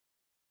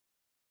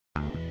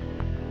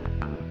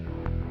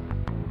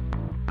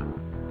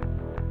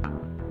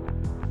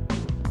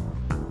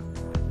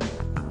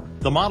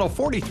The Model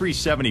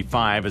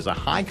 4375 is a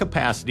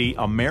high-capacity,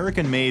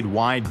 American-made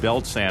wide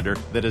belt sander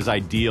that is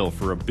ideal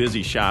for a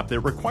busy shop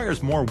that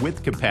requires more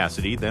width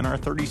capacity than our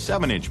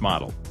 37-inch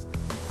model.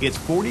 Its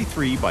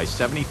 43 by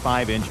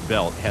 75-inch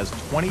belt has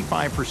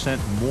 25%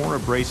 more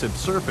abrasive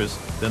surface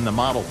than the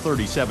Model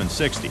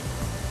 3760.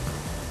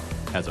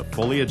 Has a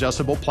fully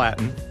adjustable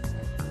platen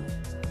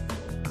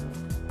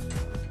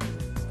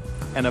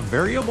and a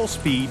variable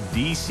speed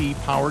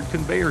DC-powered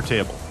conveyor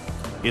table.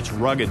 Its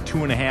rugged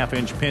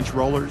 2.5-inch pinch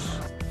rollers,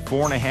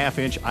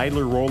 4.5-inch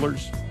idler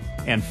rollers,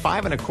 and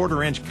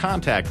 5.25-inch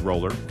contact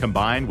roller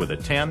combined with a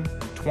 10,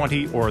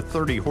 20, or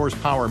 30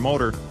 horsepower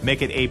motor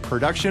make it a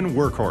production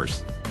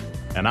workhorse.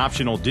 An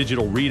optional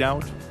digital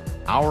readout,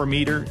 hour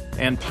meter,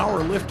 and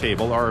power lift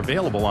table are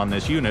available on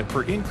this unit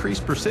for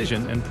increased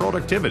precision and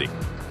productivity.